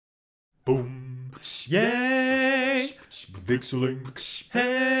Boom. Yay! VikzeLink.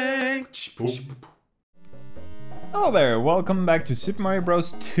 Hey! Boom. Hello there, welcome back to Super Mario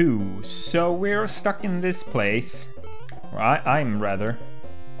Bros. 2. So we're stuck in this place. Or I'm rather.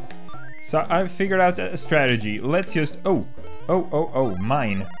 So I've figured out a strategy. Let's just... Oh,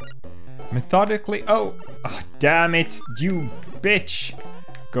 mine. Methodically... Oh, damn it, you bitch.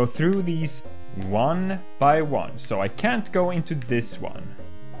 Go through these one by one. So I can't go into this one.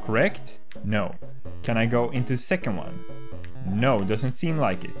 Correct? No. Can I go into second one? No, doesn't seem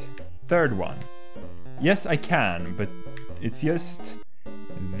like it. Third one. Yes, I can, but it's just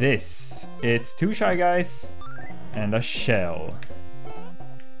this. It's two Shy Guys and a shell.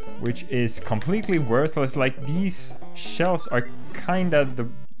 Which is completely worthless. Like, these shells are kinda the...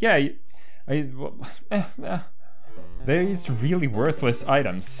 Yeah, they're just really worthless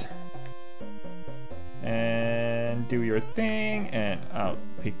items. And do your thing, and I'll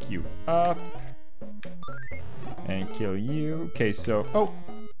pick you up. And kill you. Okay, so... Oh!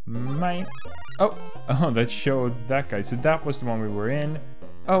 Mine... Oh, that showed that guy. So that was the one we were in.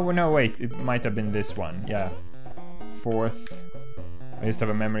 Oh, no, wait. It might have been this one. Yeah. Fourth. I just have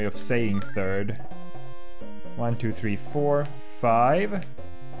a memory of saying third. 1, 2, 3, 4, 5.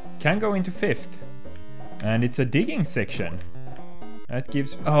 Can go into fifth. And it's a digging section. That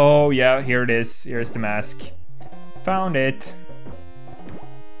gives... Oh, yeah, here it is. Here's the mask. Found it.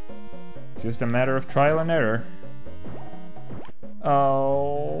 It's just a matter of trial and error.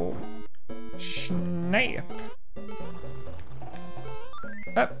 Oh... Snap.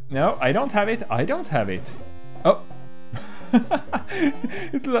 No, I don't have it. I don't have it. Oh.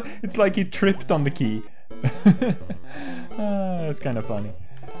 It's like he tripped on the key. That's kind of funny.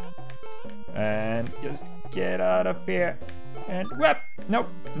 And just get out of here. And whoop. Nope.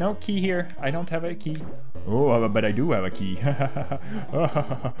 No key here. I don't have a key. Oh, but I do have a key.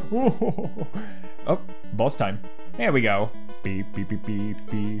 Oh, boss time. There we go. Beep, beep, beep, beep,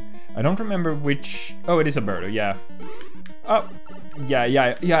 beep. I don't remember which... Oh, it is a birdo, yeah. Oh,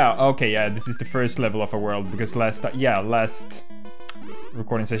 yeah, okay, yeah, this is the first level of a world, because last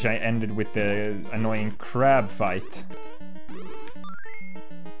recording session I ended with the annoying crab fight.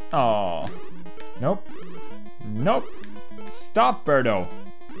 Oh, nope. Nope. Stop, birdo.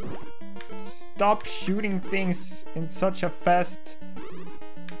 Stop shooting things in such a fast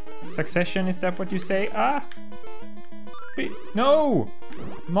succession, is that what you say? Ah! No!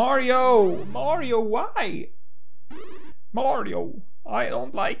 Mario! Mario, why? Mario, I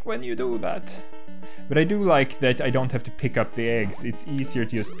don't like when you do that. But I do like that I don't have to pick up the eggs. It's easier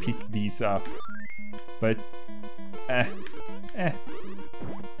to just pick these up. But...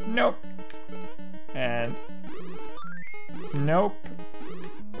 Nope. And... Nope.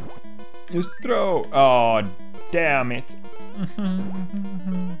 Just throw. Oh, damn it.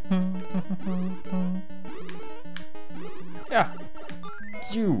 Yeah.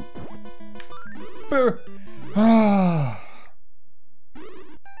 You. Burr.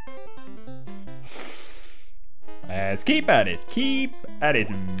 Let's keep at it. Keep at it,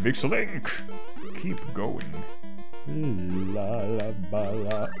 VikzeLink. Keep going. La la ba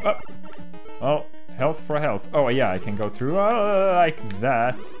la. Oh. Oh, health for health. Oh yeah, I can go through like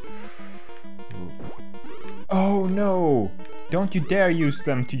that. Oh no! Don't you dare use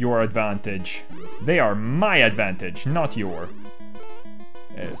them to your advantage. They are my advantage, not your.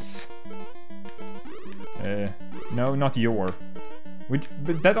 Yes. No, not your.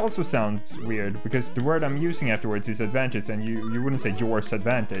 But that also sounds weird, because the word I'm using afterwards is advantage, and you wouldn't say yours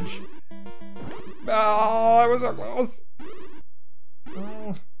advantage. Oh, I was so close!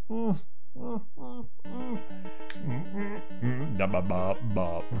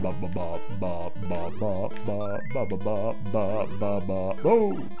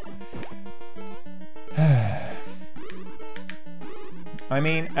 I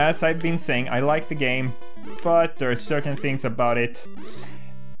mean, as I've been saying, I like the game, but there are certain things about it.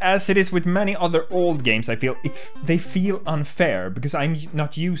 As it is with many other old games, I feel they feel unfair, because I'm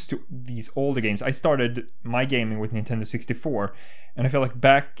not used to these older games. I started my gaming with Nintendo 64, and I feel like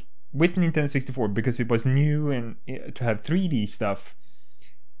back with Nintendo 64, because it was new and to have 3D stuff,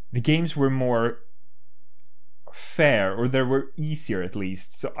 the games were more fair, or they were easier at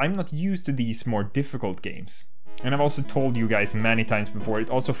least. So I'm not used to these more difficult games. And I've also told you guys many times before, it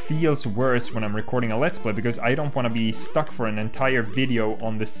also feels worse when I'm recording a Let's Play, because I don't want to be stuck for an entire video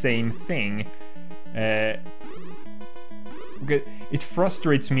on the same thing. It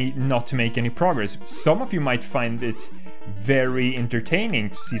frustrates me not to make any progress. Some of you might find it very entertaining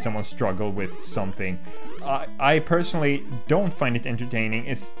to see someone struggle with something. I personally don't find it entertaining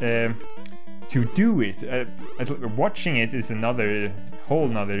to do it. Watching it is another whole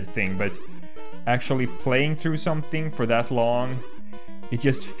nother thing, but actually playing through something for that long, it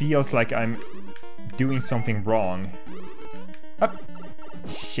just feels like I'm doing something wrong. Up!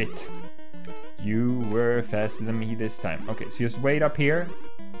 Shit. You were faster than me this time. Okay, so just wait up here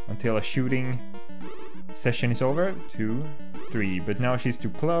until a shooting session is over. 2, 3. But now she's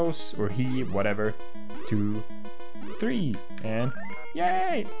too close, or he, whatever. 2, 3. And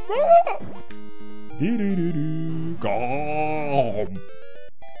yay! Gone!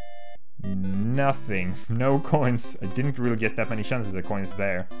 Nothing. No coins. I didn't really get that many chances of coins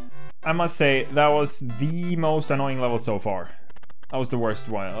there. I must say, that was the most annoying level so far. That was the worst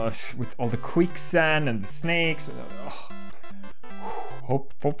one. With all the quicksand and the snakes.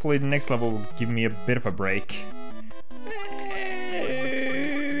 Hopefully the next level will give me a bit of a break.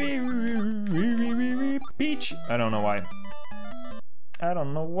 Peach! I don't know why. I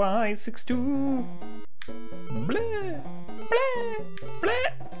don't know why. 6-2. Bleh, bleh,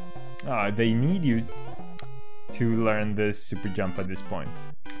 bleh. Ah, they need you to learn the super jump at this point.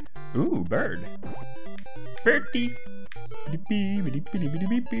 Ooh, bird. Birdie.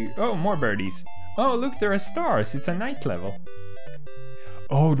 Oh, more birdies. Oh, look, there are stars. It's a night level.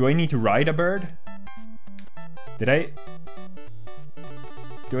 Oh, do I need to ride a bird? Do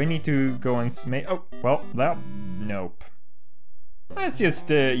I need to go and oh, well, nope. Let's just,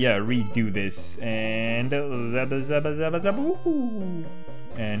 yeah, redo this. And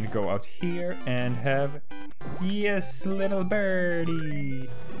and go out here and have, yes, little birdie.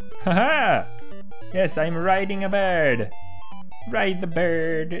 Haha! Yes, I'm riding a bird. Ride the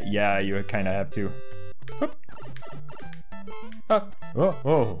bird. Yeah, you kind of have to. Oh.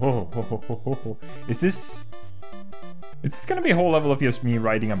 Is this gonna be a whole level of just me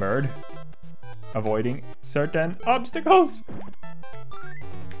riding a bird? Avoiding certain obstacles?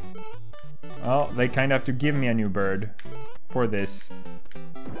 Well, they kind of have to give me a new bird for this.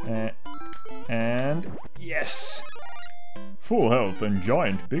 And yes! Full health and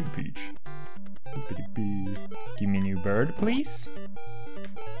giant big peach. Give me a new bird, please.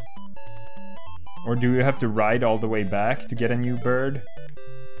 Or do you have to ride all the way back to get a new bird?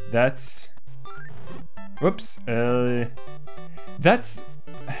 That's... Whoops. That's...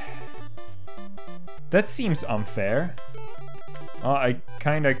 That seems unfair. Oh, I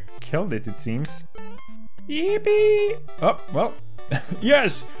kinda killed it, it seems. Yippee! Oh, well.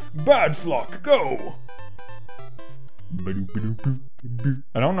 Yes! Bad flock, go!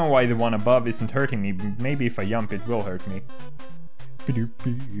 I don't know why the one above isn't hurting me. Maybe if I jump it will hurt me.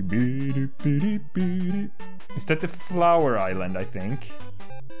 Is that the flower island, I think?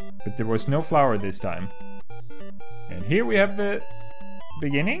 But there was no flower this time. And here we have the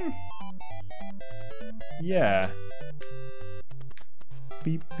beginning? Yeah.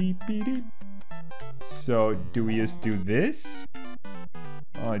 Beep beep beep beep. So do we just do this?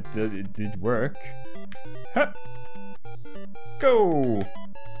 Oh, it did work. Hup. Go!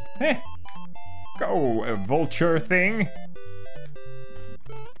 Eh! Go, a vulture thing!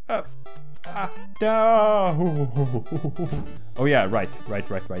 Up! Ah! No! Oh yeah, right.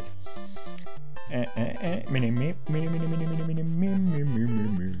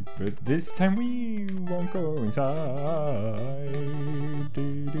 But this time we won't go inside.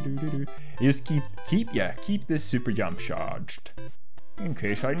 Just keep this super jump charged. In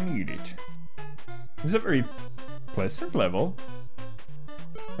case I need it. This is a very pleasant level.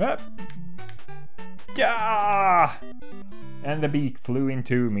 Up. Yeah! And the beak flew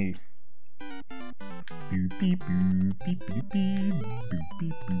into me.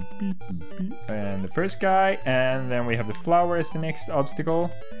 And the first guy, and then we have the flower as the next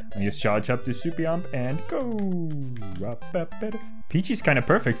obstacle. And just charge up the super jump and go. Peach is kind of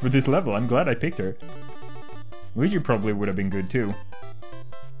perfect for this level. I'm glad I picked her. Luigi probably would have been good too.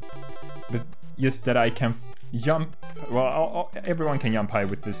 But just that I can jump. Well, everyone can jump high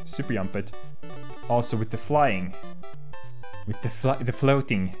with this super jump, but also with the flying, with the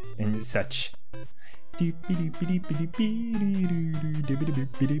floating and such.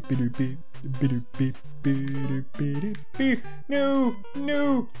 No!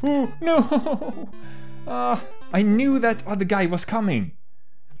 I knew that other guy was coming.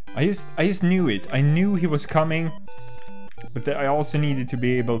 I just knew it. I knew he was coming. But I also needed to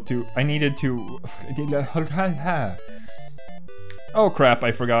be able to... Oh crap,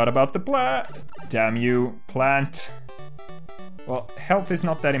 I forgot about the plant. Damn you, plant. Well, health is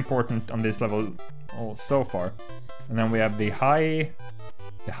not that important on this level so far. And then we have the high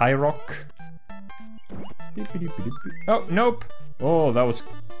rock. Oh, nope. Oh, that was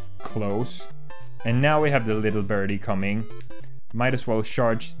close. And now we have the little birdie coming. Might as well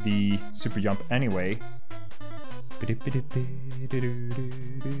charge the super jump anyway.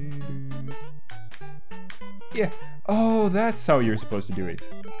 Yeah. Oh, that's how you're supposed to do it.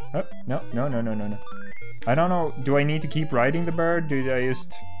 Oh, no. I don't know. Do I need to keep riding the bird? Did I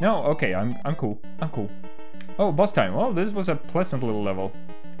just... No, okay, I'm cool. I'm cool. Oh, boss time. Well, this was a pleasant little level.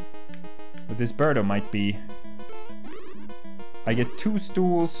 But this birdo might be... I get 2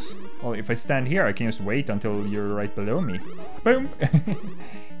 stools. Well, if I stand here, I can just wait until you're right below me. Boom!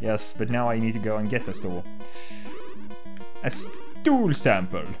 Yes, but now I need to go and get a stool. A stool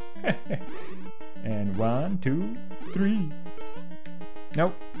sample! And 1, 2, 3.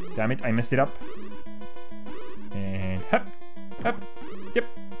 Nope. Damn it, I messed it up. And hop, hop, yep.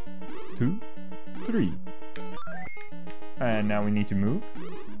 2, 3. And now we need to move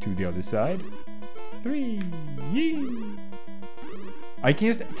to the other side. 3. Yee. I can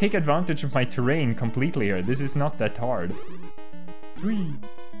just take advantage of my terrain completely here. This is not that hard. 3.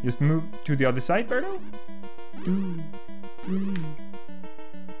 Just move to the other side, Birdo. 2, 3.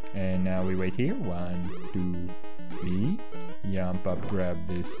 And now we wait here. 1, 2, 3. Jump up, grab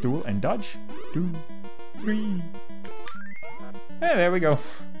this stool and dodge. 2, 3. And there we go.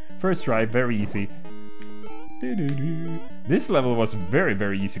 First try, very easy. This level was very,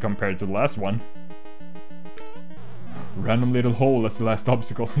 very easy compared to the last one. Random little hole as the last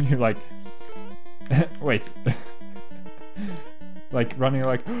obstacle. You're like... Wait. Like running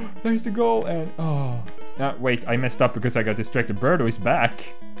like, oh, there's the goal and oh. Wait, I messed up because I got distracted. Birdo is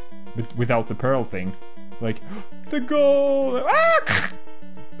back. But without the pearl thing. Like, the goal! Ah!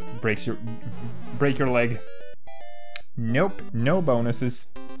 Break your leg. Nope, no bonuses.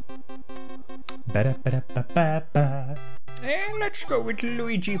 And let's go with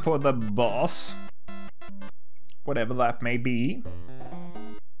Luigi for the boss. Whatever that may be.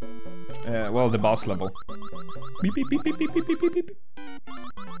 Well, the boss level. Beep, beep, beep, beep, beep, beep, beep, beep.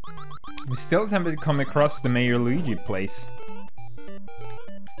 We still haven't come across the Mayor Luigi place.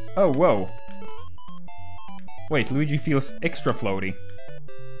 Oh, whoa. Wait, Luigi feels extra floaty.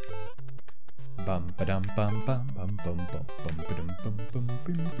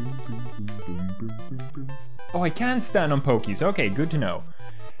 Oh, I can stand on Pokeys. Okay, good to know.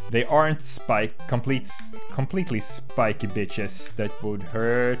 They aren't completely spiky bitches that would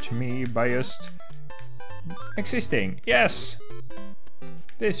hurt me by just existing. Yes!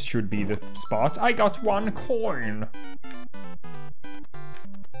 This should be the spot. I got 1 coin!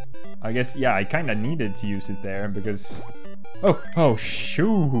 I guess, yeah, I kinda needed to use it there because... Oh,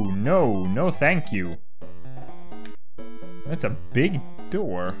 shoo! No, thank you. That's a big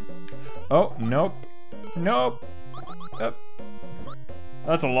door. Oh, nope.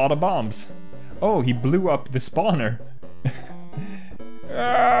 That's a lot of bombs. Oh, he blew up the spawner.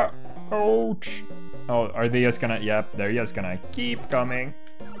 Ouch. Oh, are they just gonna... Yep, they're just gonna keep coming.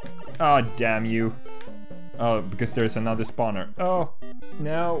 Oh, damn you. Oh, because there's another spawner. Oh,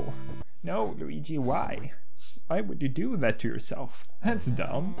 no. No, Luigi, why? Why would you do that to yourself? That's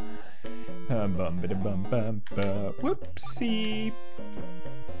dumb. Whoopsie.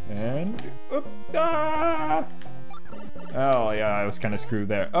 And... ah! Oh, yeah, I was kind of screwed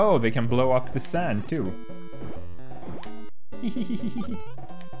there. Oh, they can blow up the sand, too.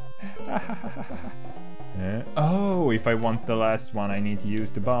 Oh, if I want the last one, I need to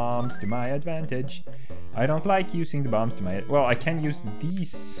use the bombs to my advantage. I don't like using the bombs to my... Well, I can use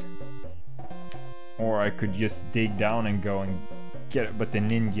these. Or I could just dig down and go and get it. But the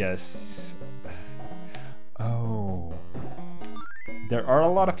ninjas... Oh. There are a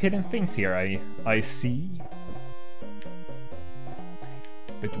lot of hidden things here, I see.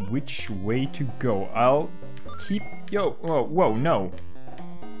 But which way to go? I'll keep... Yo, whoa, no.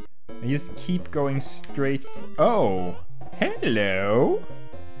 I just keep going straight... Oh, hello.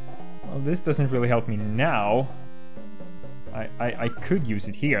 Well, this doesn't really help me now. I could use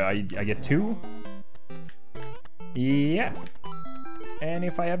it here. I get 2. Yeah. And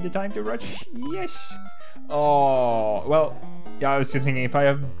if I have the time to rush, yes. Oh, well, yeah, I was just thinking if I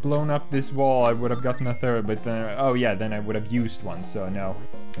have blown up this wall, I would have gotten a 3rd, but then, oh yeah, then I would have used one, so no.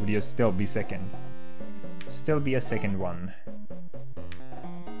 It would just still be 2nd. Still be a 2nd one.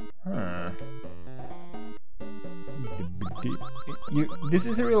 Huh. This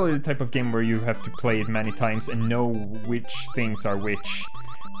is really the type of game where you have to play it many times and know which things are which,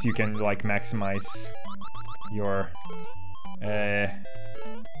 so you can like maximize your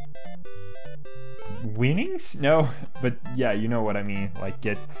winnings? No, but yeah, you know what I mean. Like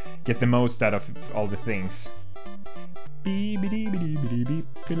get the most out of all the things. Beep.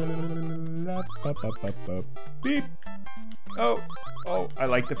 Oh, I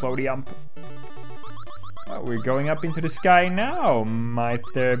like the floaty ump. Oh, we're going up into the sky now. Might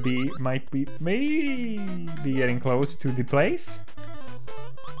we be getting close to the place?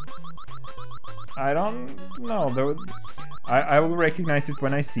 I don't know though. I will recognize it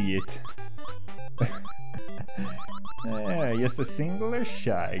when I see it. Just a singular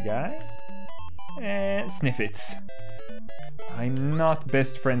Shy Guy. Sniffits. I'm not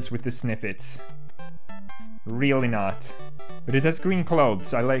best friends with the Sniffits. Really not. But it has green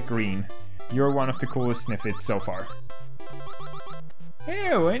clothes. I like green. You're one of the coolest Sniffits so far.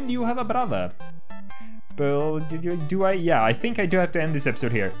 Oh, and you have a brother. But yeah, I think I do have to end this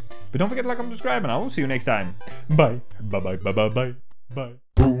episode here. But don't forget to like and subscribe, and I will see you next time. Bye. Bye. Bye.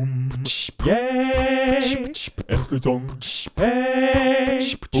 Boom. Yay. End the song.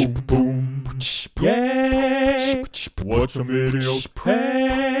 Hey. Boom. Yay. Watch some videos.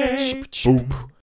 Hey. Boom.